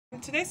In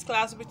today's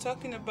class, we'll be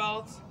talking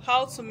about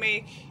how to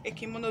make a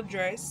kimono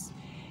dress,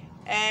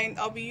 and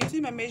I'll be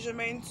using my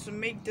measurement to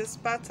make this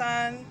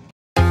pattern.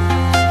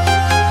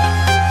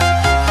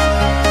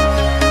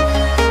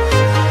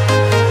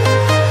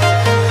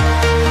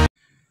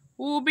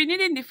 We'll be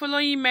needing the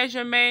following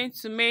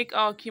measurements to make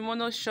our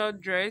kimono short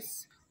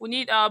dress. We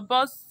need our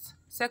bust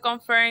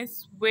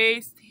circumference,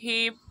 waist,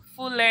 hip,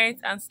 full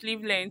length and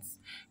sleeve length.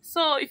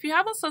 So if you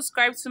haven't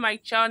subscribed to my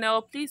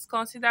channel, please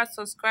consider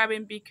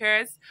subscribing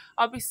because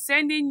I'll be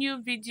sending you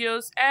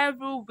videos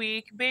every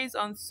week based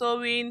on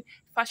sewing,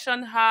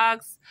 fashion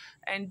hacks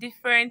and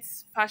different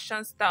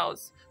fashion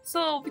styles.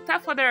 So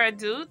without further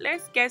ado,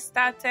 let's get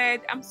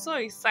started. I'm so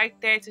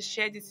excited to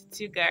share this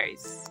with you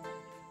guys.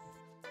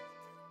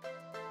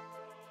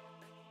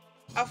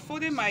 I've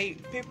folded my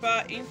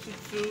paper into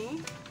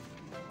two.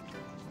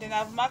 Then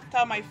I've marked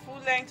out my full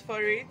length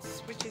for it,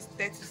 which is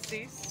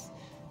 36.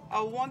 I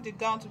want the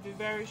gown to be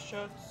very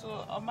short,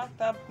 so I'll mark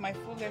out my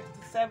full length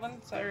to 7.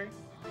 Sorry.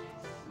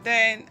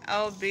 Then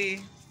I'll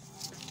be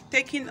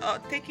taking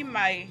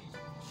my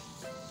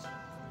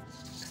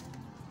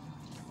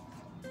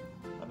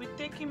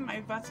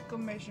vertical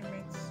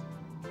measurements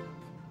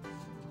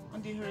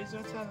on the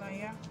horizontal line.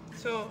 Yeah.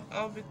 So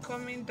I'll be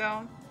coming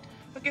down.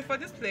 Okay, for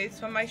this place,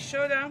 for my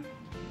shoulder,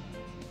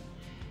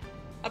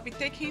 I'll be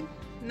taking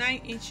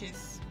 9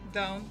 inches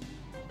down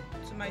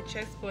to my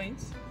chest point.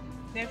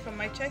 Then from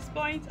my chest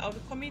point, I'll be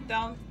coming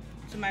down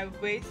to my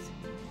waist,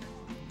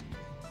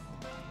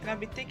 and I'll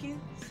be taking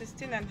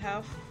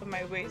 16.5 for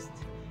my waist,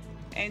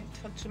 and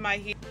to my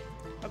hip,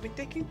 I'll be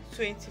taking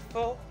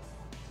 24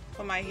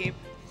 for my hip.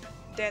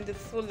 Then the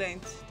full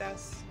length,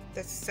 that's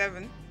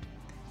 37.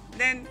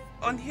 Then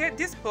on here,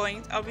 this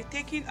point, I'll be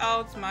taking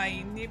out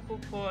my nipple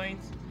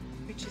point,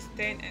 which is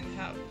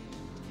 10.5.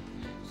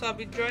 So I'll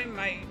be drawing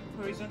my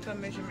horizontal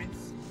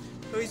measurements.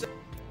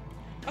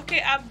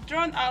 Okay, I've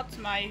drawn out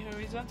my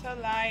horizontal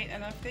line,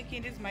 and I'm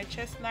taking this my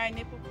chest line,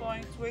 nipple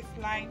point, waist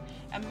line,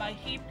 and my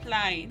hip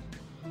line.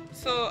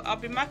 So I'll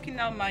be marking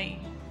out my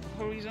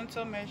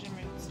horizontal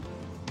measurements.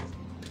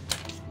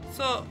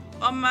 So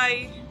on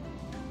my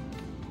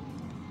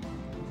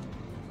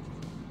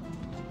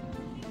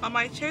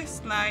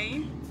chest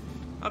line,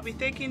 I'll be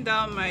taking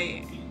down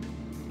my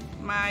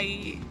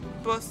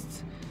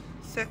bust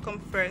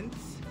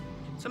circumference.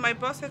 So my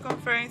bust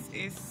circumference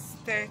is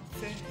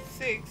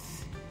 36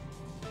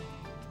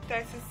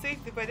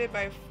 divided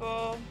by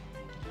 4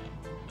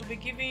 will be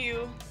giving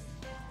you,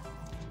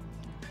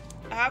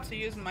 I have to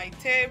use my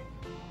tape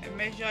and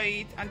measure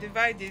it and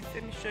divide it.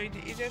 Let me show you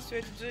the easiest way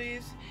to do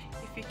this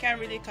if you can't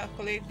really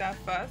calculate that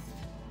fast.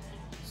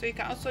 So you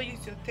can also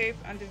use your tape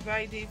and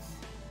divide it.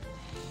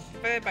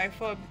 Divided by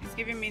 4 is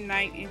giving me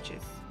 9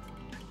 inches.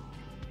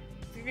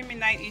 It's giving me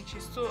 9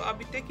 inches. So I'll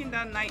be taking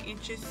down 9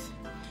 inches.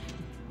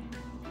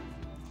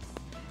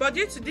 But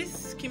due to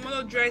this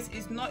kimono dress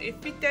is not a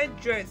fitted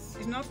dress,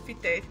 it's not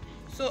fitted,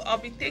 so I'll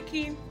be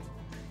taking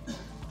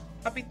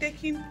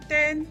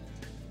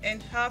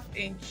 10.5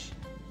 inch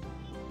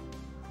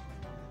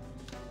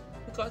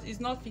because it's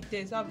not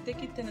fitted. So I'll be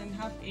taking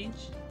 10.5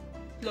 inch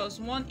plus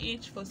 1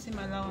 inch for seam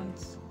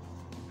allowance.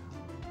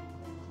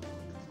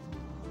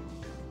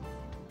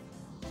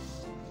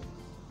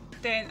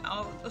 Then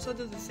I'll also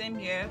do the same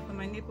here for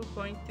my nipple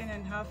point,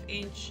 10.5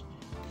 inch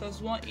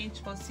plus 1 inch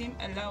for seam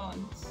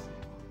allowance.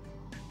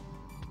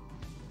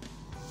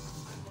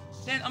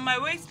 Then on my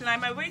waistline,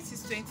 my waist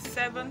is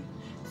 27,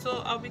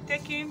 so I'll be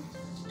taking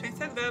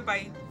 27 divided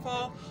by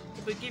 4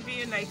 will be giving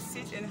you like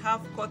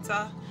 6.5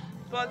 quarter.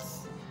 But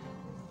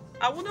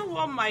I wouldn't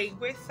want my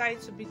waist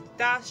side to be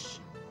that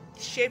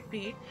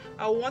shapy.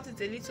 I want it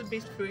a little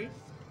bit free,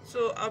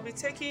 so I'll be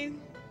taking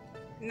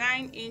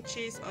 9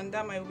 inches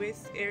under my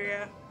waist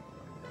area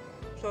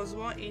plus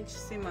 1 inch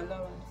seam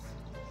allowance.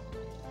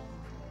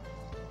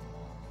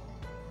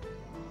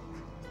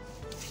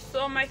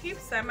 So on my hip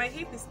side, my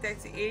hip is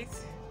 38.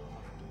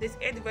 This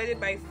 8 divided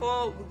by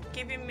 4 will be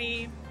giving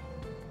me,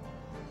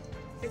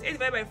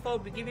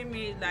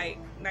 like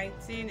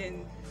 19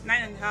 and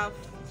 9.5.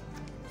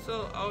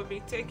 So I'll be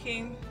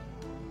taking,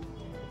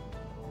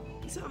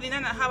 instead of the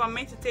 9.5 I'm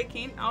meant to take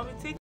in, I'll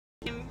be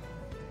taking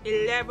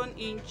 11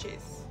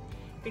 inches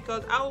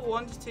because I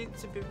want it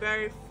to be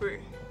very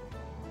free.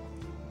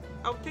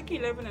 I'll take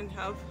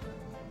 11.5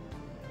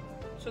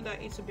 so that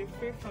it will be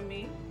free for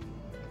me,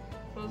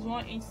 plus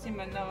 1 inch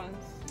seam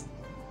allowance.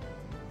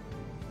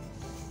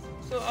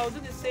 So I'll do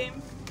the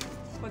same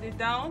for the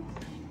down.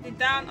 The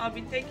down I'll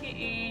be taking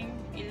in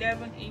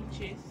 11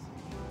 inches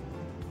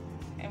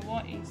and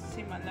 1 inch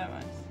seam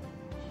allowance.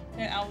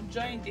 Then I'll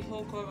join the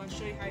whole curve and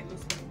show you how it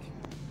looks like.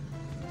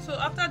 So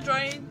after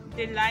join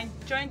the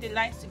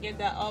lines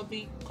together, I'll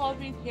be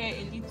curving here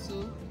a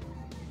little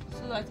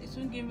so that it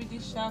won't give me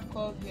this sharp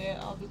curve here.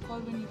 I'll be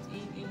curving it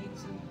in a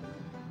little.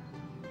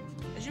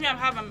 Assuming I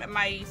have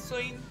my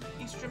sewing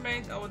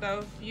instrument, I would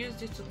have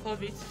used it to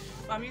curve it,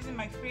 but I'm using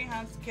my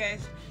freehand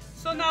sketch.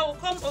 So now we'll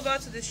come over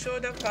to the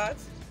shoulder part.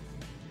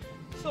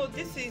 So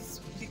this is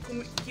the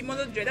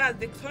kimono dress.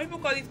 Some people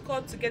call it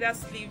cut together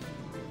sleeve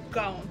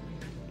gown,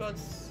 but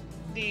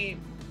the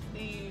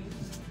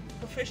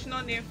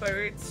professional name for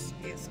it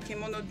is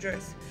Kimono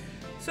Dress.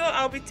 So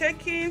I'll be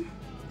taking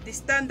the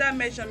standard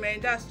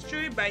measurement, that's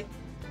 3 by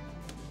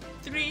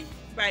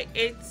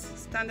 8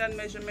 standard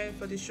measurement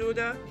for the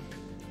shoulder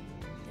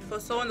for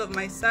someone of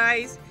my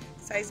size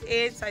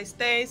 8, size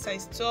 10,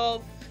 size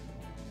 12.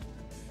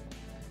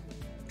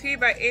 3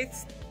 by 8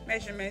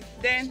 measurement.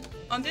 Then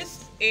on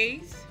this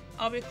 8,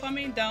 I'll be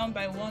coming down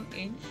by 1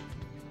 inch.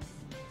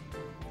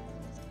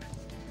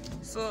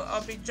 So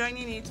I'll be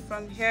joining it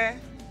from here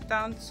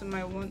down to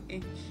my 1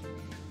 inch.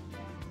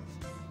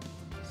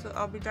 So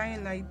I'll be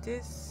joining like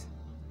this.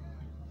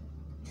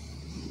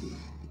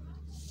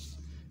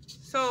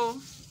 So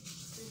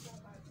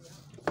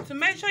to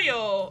measure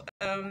your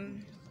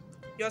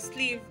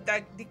sleeve,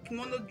 like the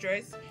kimono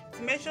dress,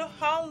 to measure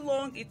how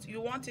long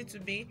you want it to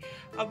be,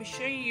 I'll be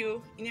showing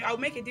you. I'll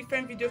make a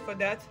different video for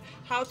that,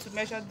 how to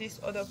measure this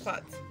other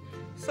part.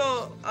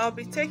 So I'll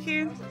be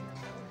taking,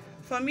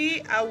 for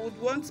me, I would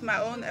want my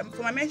own,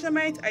 for my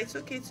measurement, I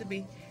took it to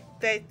be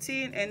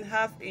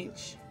 13.5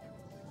 inch.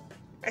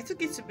 I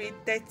took it to be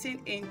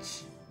 13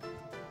 inch.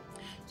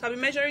 So I'll be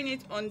measuring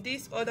it on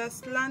this other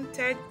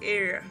slanted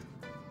area.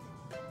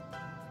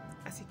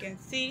 As you can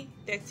see,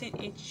 13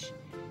 inch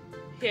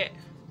here.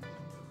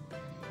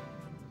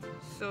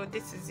 So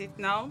this is it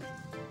now.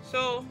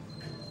 So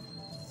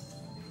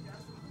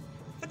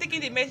for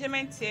taking the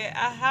measurement here,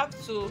 I have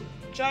to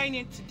join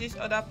it to this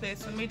other place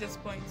to make this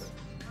point.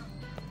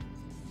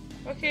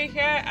 Okay,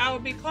 here I will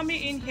be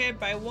coming in here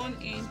by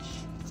 1 inch.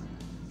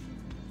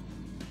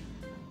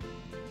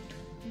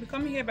 I'll be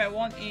coming here by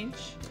 1 inch.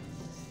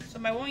 So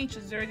my 1 inch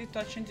is already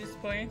touching this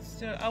point.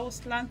 So I will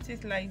slant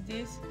it like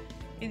this.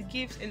 It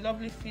gives a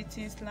lovely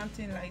fitting,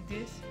 slanting like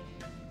this.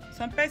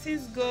 Some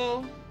persons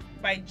go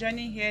by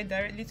joining here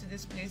directly to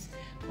this place.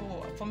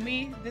 Oh, for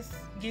me, this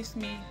gives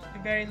me a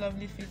very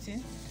lovely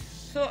fitting.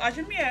 So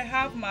assuming I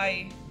have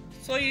my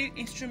sewing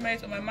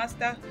instrument or my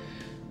master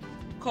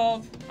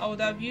curve, I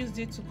would have used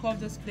it to curve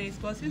this place,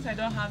 but since I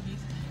don't have it,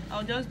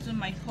 I'll just do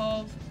my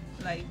curve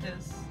like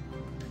this.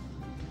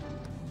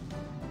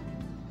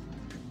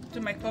 Do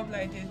my curve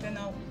like this, then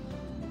I'll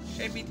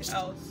shape it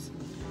out.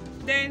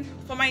 Then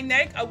for my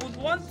neck, I would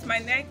want my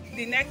neck,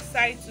 the neck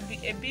side to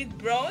be a bit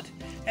broad,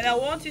 and I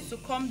want it to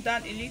come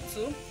down a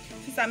little,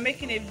 since I'm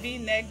making a V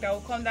neck that will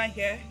come down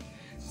here.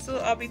 So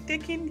I'll be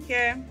taking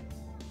here,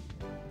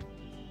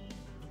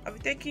 I'll be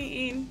taking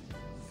in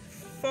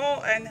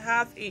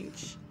 4.5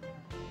 inch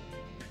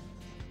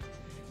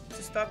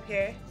to stop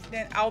here.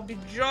 Then I'll be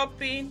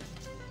dropping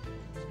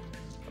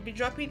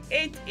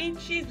 8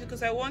 inches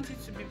because I want it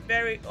to be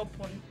very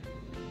open.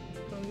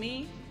 For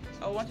me,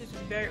 I want it to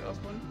be very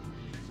open.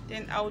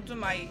 Then I'll do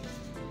my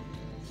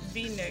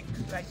V-neck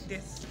like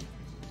this.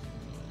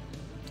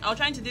 I'll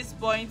try into this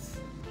point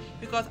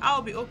because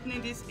I'll be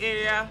opening this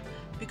area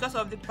because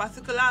of the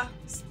particular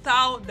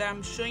style that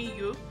I'm showing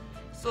you.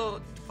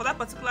 So for that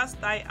particular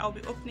style, I'll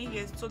be opening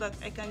here so that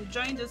I can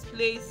join this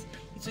place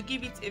to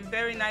give it a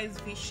very nice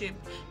V shape.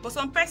 But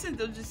some persons,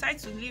 they'll decide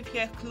to leave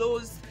here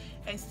closed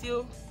and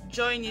still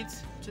join it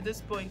to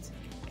this point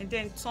and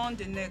then turn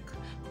the neck.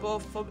 But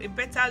for a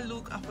better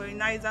look and for a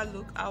nicer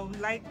look, I would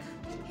like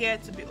here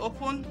to be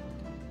open.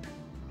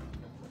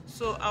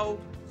 So I'll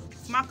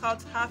mark out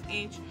 1/2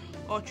 inch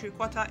or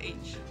 3/4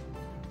 inch.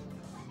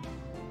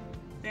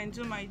 Then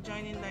do my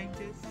joining like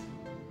this.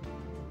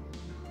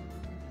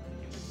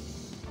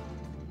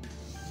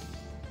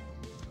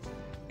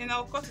 Then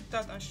I'll cut it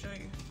out and show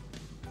you.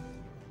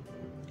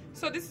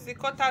 So this is a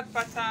cutout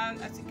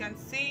pattern, as you can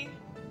see.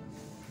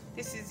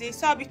 This is it.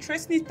 So I'll be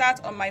tracing it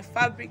out on my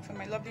fabric for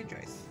my lovely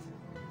dress.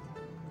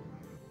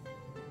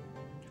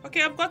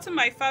 Okay, I've gotten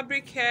my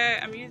fabric here.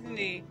 I'm using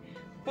a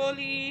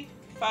poly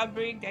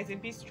fabric that's a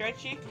bit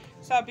stretchy.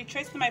 So I'll be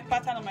tracing my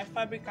pattern on my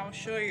fabric. I'll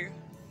show you.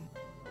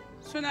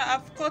 So now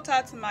I've cut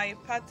out my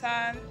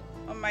pattern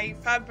on my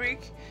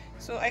fabric.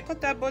 So I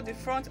cut out both the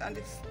front and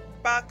the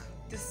back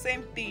the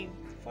same thing.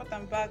 Front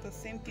and back the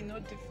same thing, no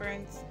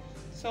difference.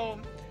 So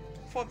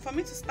for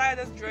me to style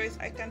this dress,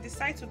 I can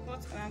decide to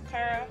put an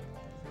Ankara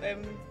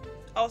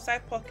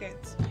outside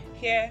pocket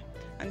here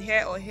and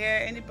here or here,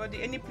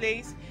 any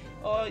place,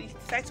 or you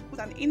decide to put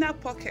an inner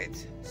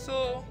pocket.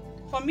 So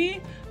for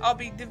me, I'll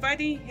be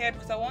dividing here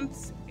because I want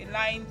a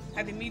line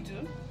at the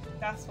middle.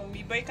 That's for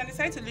me, but you can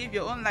decide to leave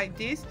your own like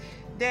this.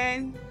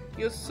 Then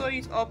you sew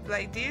it up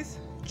like this,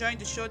 join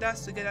the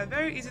shoulders together,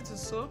 very easy to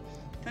sew.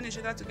 Join the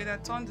shoulder together,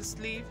 turn the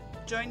sleeve,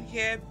 join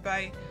here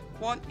by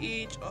 1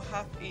 inch or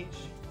 1/2 inch.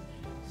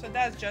 So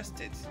that's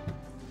just it.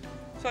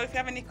 So if you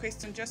have any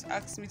questions, just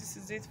ask me. This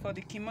is it for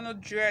the kimono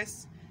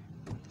dress.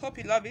 Hope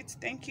you love it.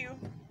 Thank you.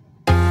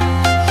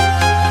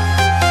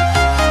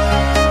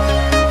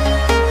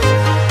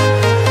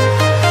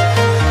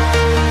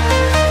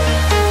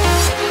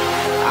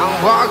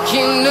 I'm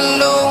walking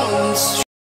alone.